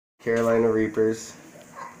Carolina Reapers.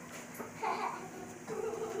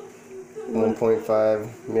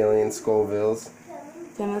 1.5 million Scovilles.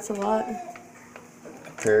 Damn, that's a lot.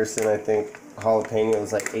 Comparison, I think jalapeno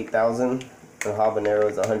was like 8,000 and habanero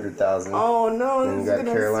is 100,000. Oh no! And you got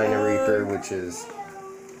Carolina Reaper, which is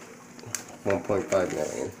 1.5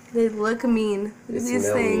 million. They look mean.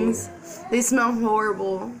 These things, they smell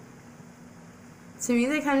horrible. To me,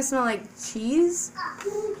 they kind of smell like cheese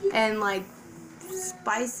and like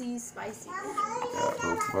spicy.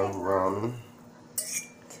 Yeah, from ramen.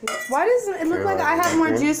 Why does it look like I have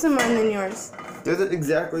more juice in mine than yours? They're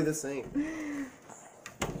exactly the same.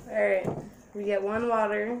 Alright, we get 1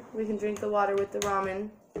 water. We can drink the water with the ramen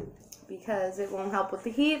because it won't help with the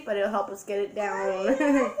heat, but it'll help us get it down.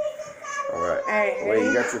 Alright. Alright. Wait,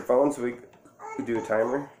 you got your phone so we can do a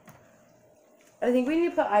timer? I think we need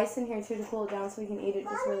to put ice in here too to cool it down so we can eat it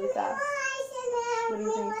just really fast. What do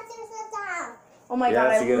you think? Oh my god,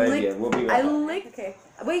 that's a good idea. We'll be right back. Okay.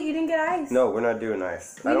 Wait, you didn't get ice. No, we're not doing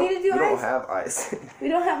ice. We need to do ice. We don't have ice. We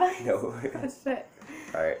don't have ice? No. Oh, shit.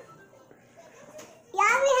 Alright.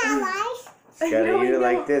 Yeah, we have ice. Just gotta eat it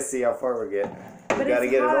like this, see how far we get. We gotta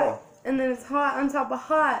get it all. And then it's hot on top of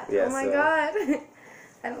hot. Yeah, oh my god.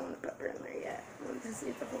 I don't want pepper in there yet. We'll just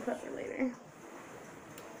eat the whole pepper later.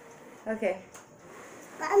 Okay.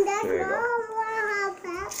 There you go.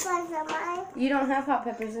 You don't have hot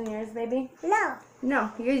peppers in yours, baby? No.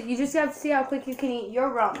 No. You just have to see how quick you can eat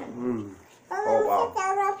your ramen. Oh, wow.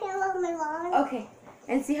 Okay.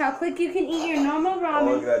 And see how quick you can eat your normal Oh, ramen.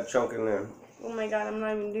 look at that chunk in there. Oh my god, I'm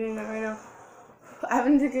not even doing that right now. I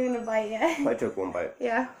haven't taken a bite yet. I took 1 bite.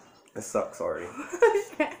 Yeah. It sucks already.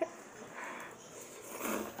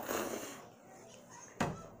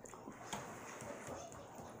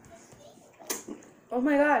 Oh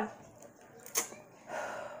my god.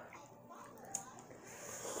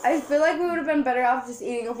 I feel like we would have been better off just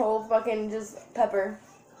eating a whole fucking just pepper.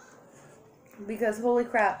 Because holy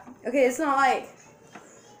crap. Okay, it's not like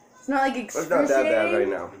excruciating. It's not that bad right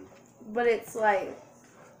now. But it's like...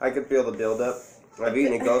 I could feel the buildup. I've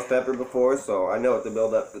eaten a ghost pepper before, so I know what the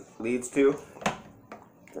buildup leads to.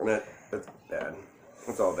 And it's bad.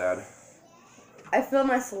 It's all bad. I feel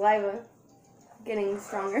my saliva getting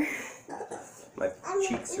stronger. My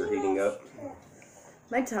cheeks are heating up.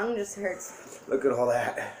 My tongue just hurts. Look at all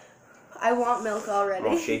that. I want milk already.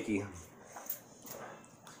 I'm all shaky.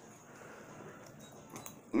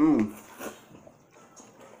 Mmm.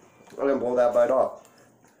 I didn't blow that bite off.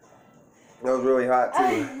 That was really hot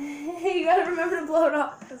too. You gotta remember to blow it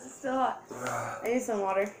off because it's still hot. I need some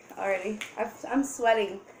water already. I'm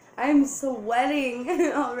sweating. I'm sweating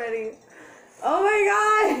already. Oh my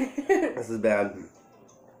god! This is bad.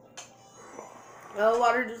 Oh,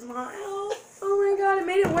 water does not help. Oh my god, it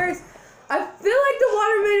made it worse. I feel like the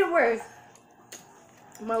water made it worse.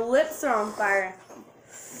 My lips are on fire.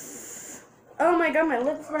 Oh my god, my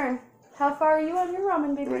lips burn. How far are you on your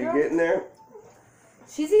ramen, baby girl? Are you getting there?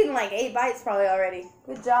 She's eaten like 8 bites probably already.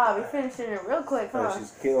 Good job. You're finishing it real quick, huh? Oh,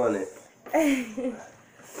 she's killing it. Oh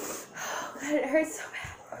god, it hurts so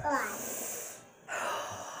bad.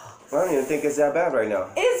 I don't even think it's that bad right now.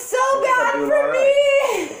 It's so bad for me!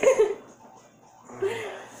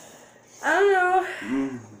 I don't know.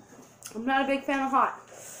 I'm not a big fan of hot.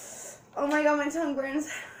 Oh my god, my tongue burns.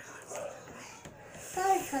 I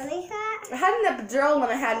had an epidural when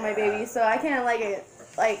I had my baby, so I can't like it.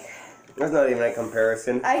 Like, that's not even a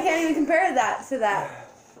comparison. I can't even compare that to that.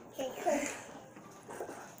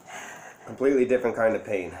 Completely different kind of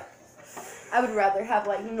pain. I would rather have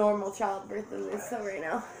like normal childbirth than this though right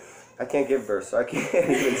now. I can't give birth, so I can't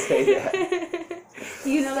even say that.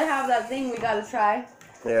 You know they have that thing we gotta try.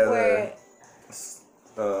 Yeah. Where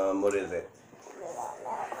what is it?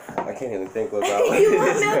 I can't even think about what you want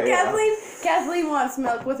it is milk, right Kathleen? now. Kathleen wants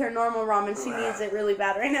milk with her normal ramen. She needs it really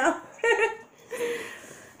bad right now.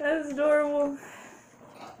 That's adorable.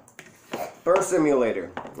 Birth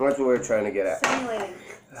simulator. That's what we're trying to get at. Simulating.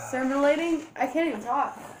 Simulating? I can't even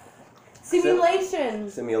talk.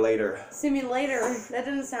 Simulation. Simulator. Simulator. That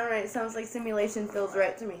doesn't sound right. It sounds like simulation feels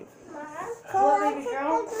right to me. What, baby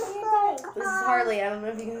girl? This is Harley. I don't know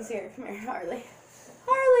if you can see her. Come here, Harley.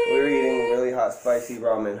 Harley! We're eating really hot, spicy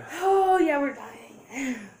ramen. Oh, yeah, we're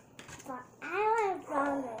dying. I want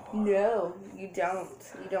ramen. No, you don't.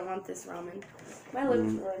 You don't want this ramen. My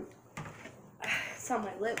lips are... It's on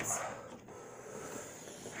my lips.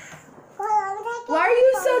 Why are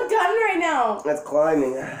you so done right now? That's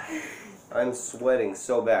climbing. I'm sweating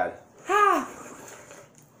so bad. Ah!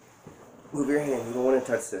 Move your hand. You don't want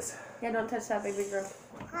to touch this. Yeah, don't touch that, baby girl.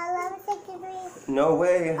 No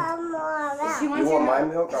way. She You want my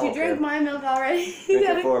milk? She drank my milk already. Drink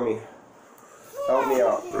it for me. Help me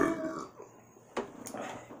out.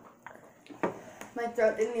 My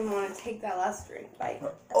throat didn't even want to take that last drink bite.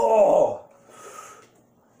 Oh!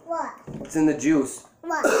 What? It's in the juice.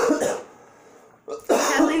 What?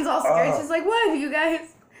 Kathleen's all scared. She's like, what, you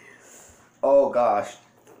guys? Oh gosh.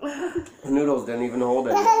 The noodles didn't even hold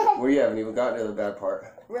it. We haven't even gotten to the bad part.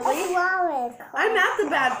 Really? Flowers. I'm at the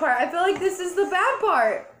bad part. I feel like this is the bad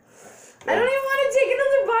part. I don't even want to take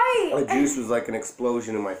another bite. The juice was like an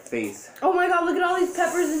explosion in my face. Oh my god, look at all these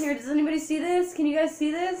peppers in here. Does anybody see this? Can you guys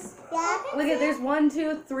see this? Yeah. Look at, there's 1,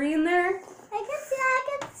 2, 3 in there. I can see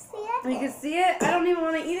it. You can see it? I don't even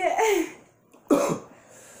want to eat it.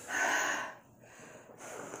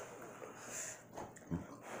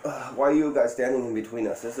 Why are you guys standing in between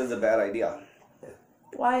us? This is a bad idea.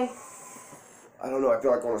 Why? I don't know. I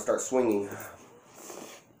feel like I want to start swinging.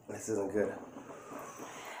 This isn't good.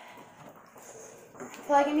 I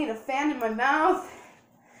feel like I need a fan in my mouth.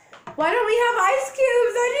 Why don't we have ice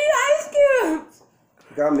cubes? I need ice cubes.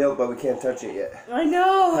 We got milk, but we can't touch it yet. I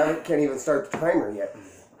know. Can't even start the timer yet.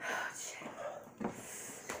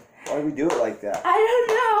 Why do we do it like that? I don't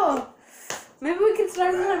know. Maybe we can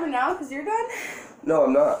start the timer now because you're done. No,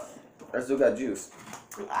 I'm not. I still got juice.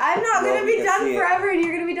 I'm not going to you be can done see it. forever and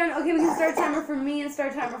you're going to be done. Okay, we can start a timer for me and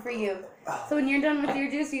start a timer for you. So when you're done with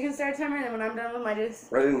your juice, you can start a timer, and then when I'm done with my juice.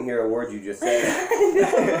 I didn't hear a word you just said. I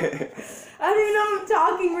don't even know if I'm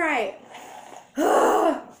talking right.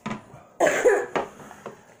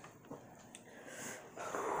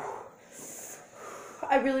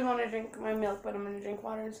 I really want to drink my milk, but I'm going to drink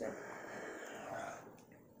water instead.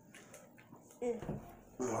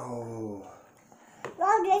 Oh.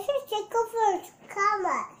 Well, this is Jacob's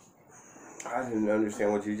commas. I didn't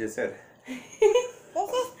understand what you just said. This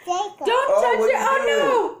is Jacob. Don't Oh, touch what it! you Oh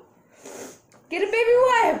no! Get a baby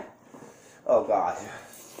wipe! Oh gosh.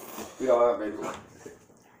 We don't have baby.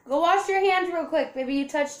 Go wash your hands real quick, baby. You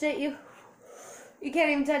touched it. You can't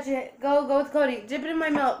even touch it. Go with Cody. Dip it in my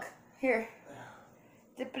milk. Here.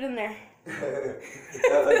 Dip it in there.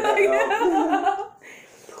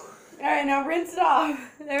 Alright, now rinse it off.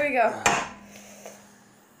 There we go.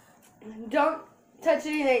 Don't touch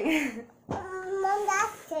anything. Mom,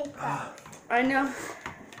 that's Jacob. I know.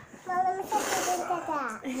 Mom, let me take a drink of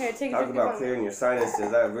that. Here, take a Talk drink about of clearing your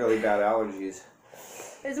sinuses. I have really bad allergies.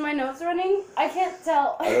 Is my nose running? I can't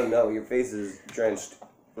tell. I don't know. Your face is drenched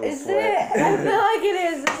in Is sweat. it? I feel like it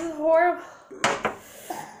is. This is horrible.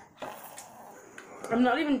 I'm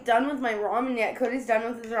not even done with my ramen yet. Cody's done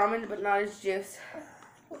with his ramen, but not his juice.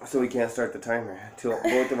 So we can't start the timer until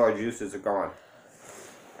both of our juices are gone.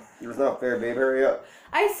 It's not fair, babe. Hurry up.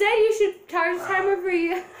 I said you should start a timer for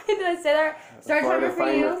you. Did I say that? Start a timer for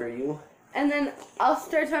you. For you. And then I'll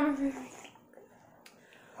start a timer for you.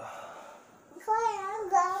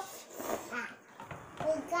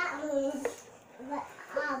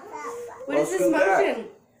 What is this Let's go back. motion?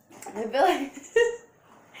 I feel like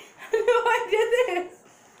I know I did this.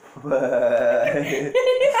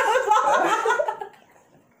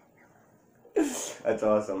 That's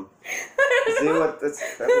awesome. See what this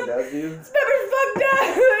pepper does to you? This pepper's fucked up.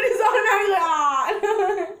 It's automatically on.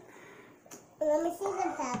 Let me see the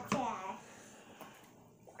picture.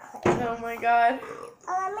 Oh my god.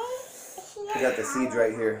 Let me see. I got the seeds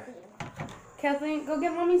right here. Kathleen, go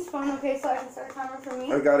get mommy's phone, okay, so I can start a timer for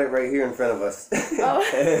me. I got it right here in front of us. Oh.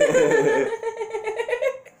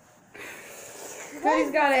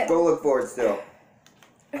 Cody's got it. Go look for it still.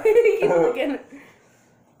 Keep looking.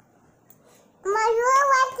 My little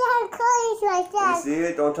right there, Cody's right You there. see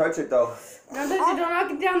it? Don't touch it though. No, don't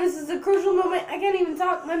knock it down. This is a crucial moment. I can't even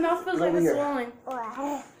talk. My mouth feels Come like over it's here. swelling.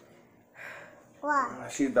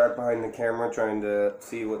 What? She's back behind the camera trying to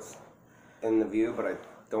see what's in the view, but I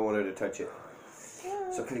don't want her to touch it.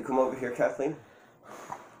 So can you come over here, Kathleen?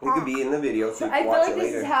 You could be in the video so you I can feel watch like it this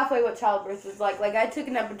later. is halfway what childbirth is like. Like, I took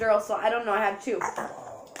an epidural, so I don't know. I have 2.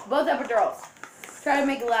 Both epidurals. Try to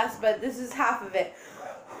make it last, but this is half of it.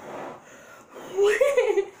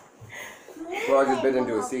 Well, I just bit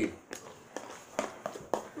into a seed.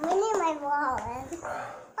 We need my wallet.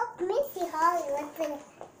 Oh, Missy Holly with the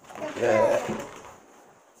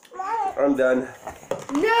Mom, I'm done.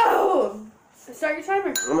 No! Start your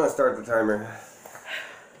timer. I'm gonna start the timer.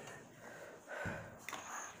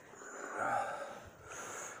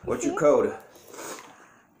 What's your code?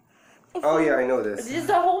 Oh yeah, I know It's this. just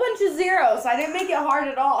a whole bunch of zeros. I didn't make it hard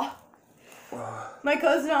at all. My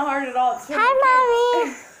code's not hard at all. It's for Hi, the kids.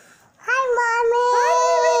 Mommy. Hi, Mommy. Hi,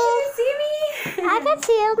 can you see me? I can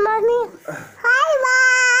see you, Mommy. Hi,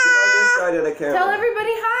 Sit on this Mom. side of the camera. Tell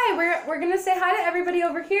everybody hi. We're gonna say hi to everybody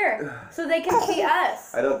over here so they can see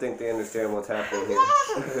us. I don't think they understand what's happening here.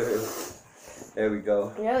 There we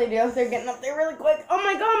go. Yeah, they do. They're getting up there really quick. Oh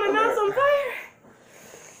my god, my mouth's on fire.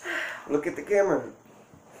 Look at the camera.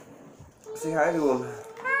 Say hi to him.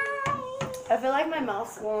 I feel like my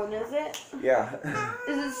mouth's swollen, is it? Yeah.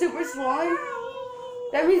 Is it super swollen?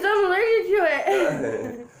 That means I'm allergic to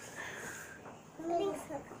it.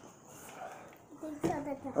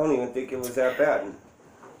 I don't even think it was that bad.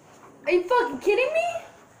 Are you fucking kidding me?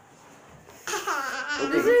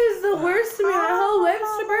 This is the worst to me. My whole lips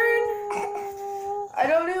are burned. I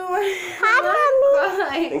don't know what.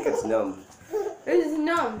 I think it's numb. It's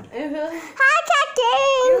numb. It feels, Hi,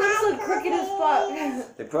 your Captain. lips look crooked as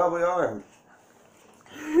fuck. They probably are.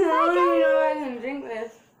 I don't even know if I can drink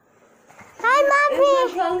this. Hi, Is Mommy.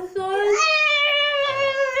 my tongue swollen?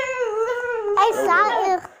 I saw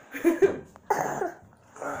you.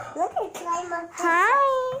 Look at Grandma. Hi.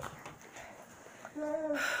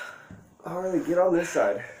 Harley, get on this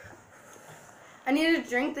side. I need to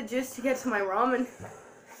drink the juice to get to my ramen.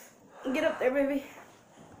 Get up there, baby.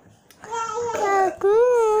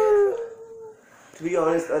 To be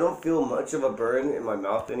honest, I don't feel much of a burn in my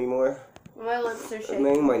mouth anymore. My lips are It's shaking.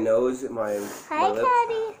 mainly my nose and my Hi, lips.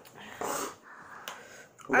 Cody.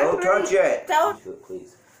 Don't touch it. Don't.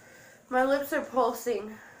 Please. My lips are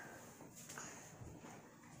pulsing.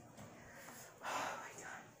 Oh my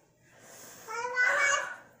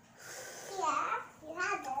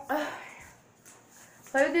god.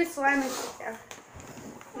 Play with your slime. Yeah.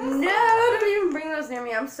 No, don't even bring those near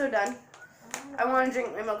me. I'm so done. I want to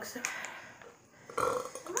drink my milk. So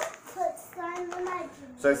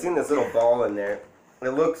I've seen this little ball in there. It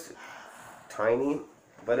looks tiny,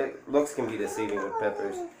 but it looks can be deceiving with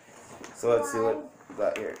peppers. So let's see what we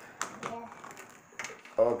got here.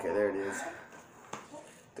 Okay, there it is.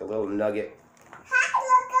 The little nugget.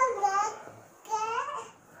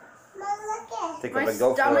 Take My a go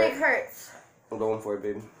for stomach it. hurts. I'm going for it,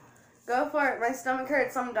 baby. Go for it. My stomach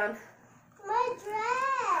hurts. I'm done. My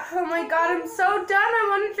dress. Oh my god, I'm so done. I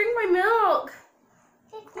want to drink my milk.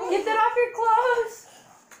 Get that off your clothes.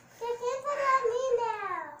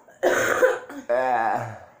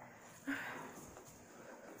 Ah.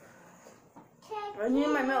 I need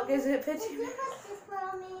my milk. Is it 15 minutes?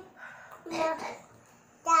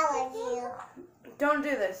 Don't do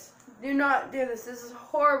this. Do not do this. This is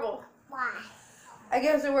horrible. Why? I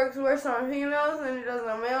guess it works worse on females than it does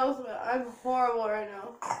on males, but I'm horrible right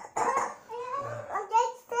now.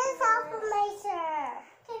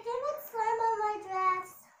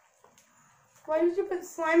 Why did you put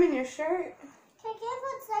slime in your shirt? Can you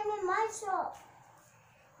put slime in my shirt?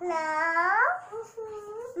 No.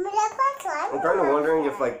 I'm kind of wondering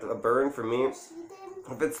if like a burn for me,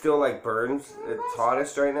 if it still like burns, it's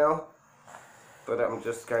hottest right now. But I'm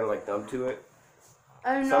just kind of like numb to it.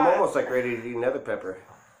 I'm So I'm not. almost like ready to eat another pepper.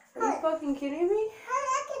 Are you fucking kidding me?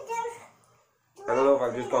 I don't know if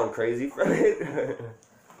I've just gone crazy from it.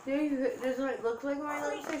 Does it look like my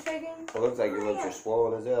lips are shaking? It looks like your lips are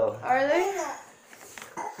swollen as hell. Are they?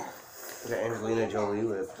 The Angelina Jolie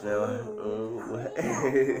lips now.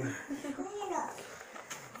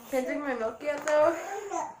 Can't drink my milk yet though.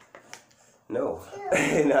 No,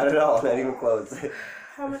 not at all. Not even close.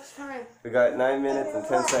 How much time? We got 9 minutes and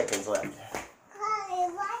 10 seconds left.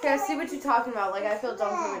 Okay, I see what you're talking about. Like I feel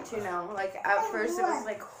dumb from it too now. Like at first it was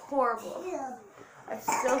like horrible. I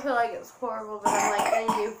still feel like it's horrible, but I'm like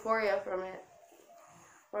getting euphoria from it.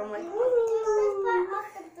 Where I'm like,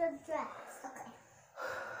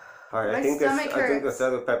 All right, My I think stomach this hurts.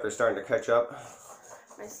 other pepper's starting to catch up.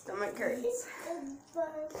 my stomach hurts.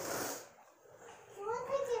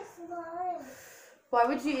 Why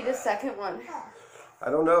would you eat a second one? I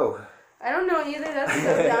don't know. I don't know either. That's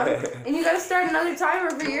so dumb. And you gotta start another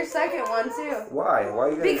timer for your second one too. Why? Why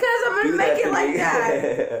you? Because I'm gonna do make that it to like me?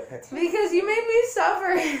 that. Because you made me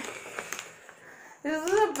suffer. This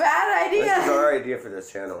is a bad idea. This is our idea for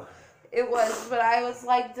this channel. It was, but I was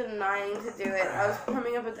like denying to do it. I was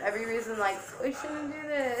coming up with every reason like, we shouldn't do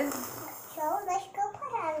this. So let's go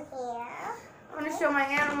put on here. I want to show my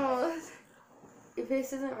animals. Your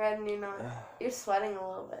face isn't red and you're sweating a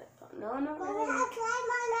little bit. No, not really.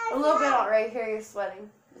 A little bit right here, you're sweating.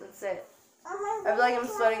 That's it. I feel like I'm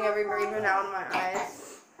sweating every breathing out of my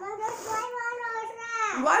eyes.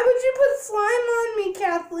 Why would you put slime on me,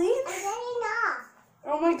 Kathleen?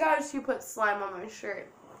 Oh my gosh, you put slime on my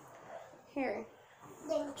shirt. Here.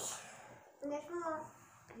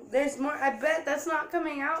 There's more. I bet that's not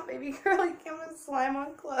coming out, baby girl. You can't put slime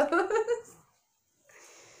on clothes.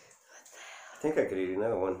 I think I could eat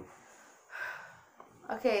another one.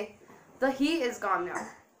 Okay, the heat is gone now.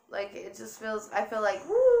 Like, it just feels, I feel like,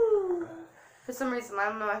 woo. For some reason, I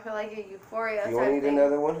don't know, I feel like a euphoria You type want to eat thing.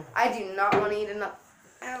 another one? I do not want to eat another.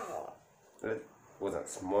 Ow. It wasn't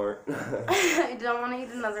smart. I don't want to eat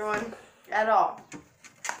another one at all.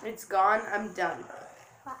 It's gone. I'm done.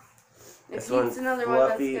 If This he eats one's another one, that's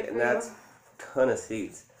fluffy, good and for that's you. a ton of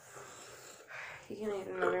seeds. You can eat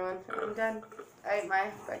another one. I'm done. I ate my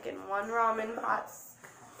fucking one ramen hot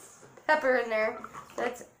pepper in there.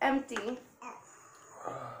 That's empty.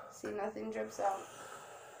 See, nothing drips out.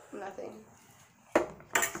 Nothing.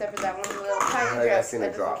 Except for that one little tiny I drip. seen That a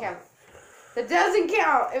doesn't drop. count. That doesn't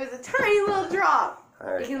count. It was a tiny little drop.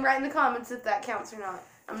 Alright. You can write in the comments if that counts or not.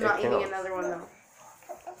 I'm It not eating counts. another one though.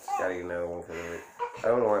 Gotta get another one because of it. I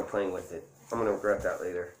don't know why I'm playing with it. I'm gonna regret that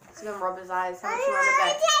later. He's gonna rub his eyes. How much you want to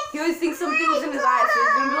bet? He always thinks something's in his eye, so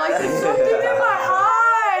he's gonna be like, "There's something in my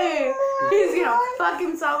eye." He's gonna fuck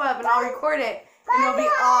himself up, and I'll record it, and it'll be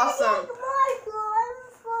awesome.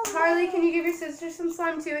 Harley, can you give your sister some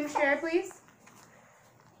slime too and share, please?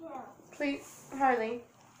 Yeah. Please, Harley.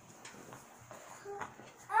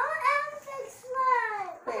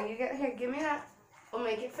 Here, you get here. Give me that. We'll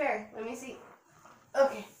make it fair. Let me see.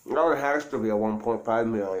 Okay. No, it has to be a 1.5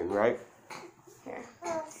 million, right? Here.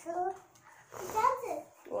 That's it.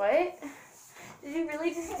 What? Did you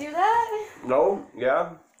really just do that? No? Yeah?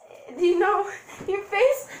 Do you know your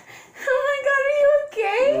face? Oh my God, are you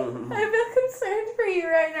okay? I feel concerned for you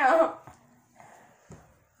right now.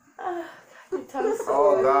 Oh God, your tongue's so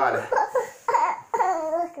Oh, God.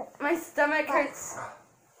 My stomach hurts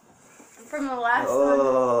from the last one.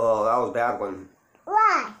 Oh, that was a bad one.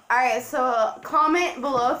 Why? Alright, so comment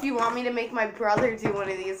below if you want me to make my brother do one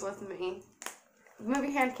of these with me. Move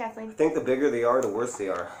your hand, Kathleen. I think the bigger they are, the worse they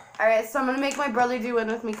are. Alright, so I'm going to make my brother do one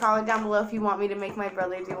with me. Comment down below if you want me to make my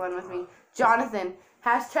brother do one with me. Jonathan.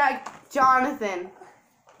 Hashtag Jonathan.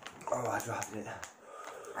 Oh, I dropped it.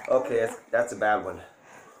 Okay, that's a bad one.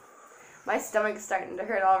 My stomach's starting to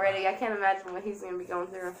hurt already. I can't imagine what he's going to be going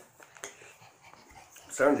through.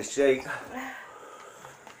 I'm starting to shake.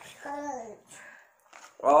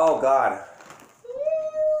 Oh, God.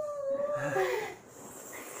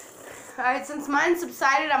 Alright, since mine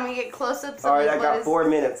subsided, I'm going to get close-ups of Alright, I what got his- 4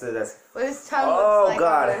 minutes of this. what his tongue Oh, looks like.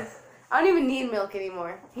 God. on this. I don't even need milk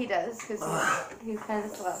anymore. He does, because he's kind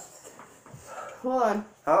of slow. Hold on.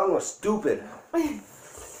 That one was stupid.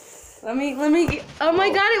 Let me get, oh my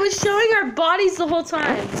God, it was showing our bodies the whole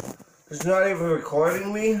time. It's not even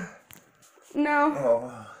recording me? No.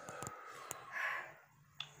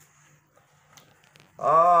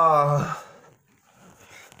 Oh.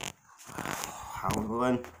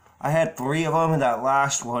 I had 3 of them, and that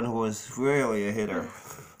last one was really a hitter.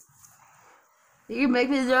 You can make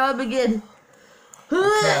me throw up again.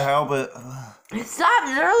 Can't help it. Stop,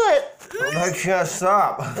 throw it. I can't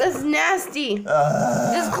stop. That's nasty.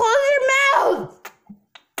 Just close your mouth.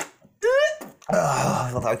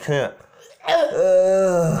 I can't.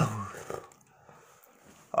 Oh.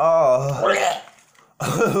 Oh.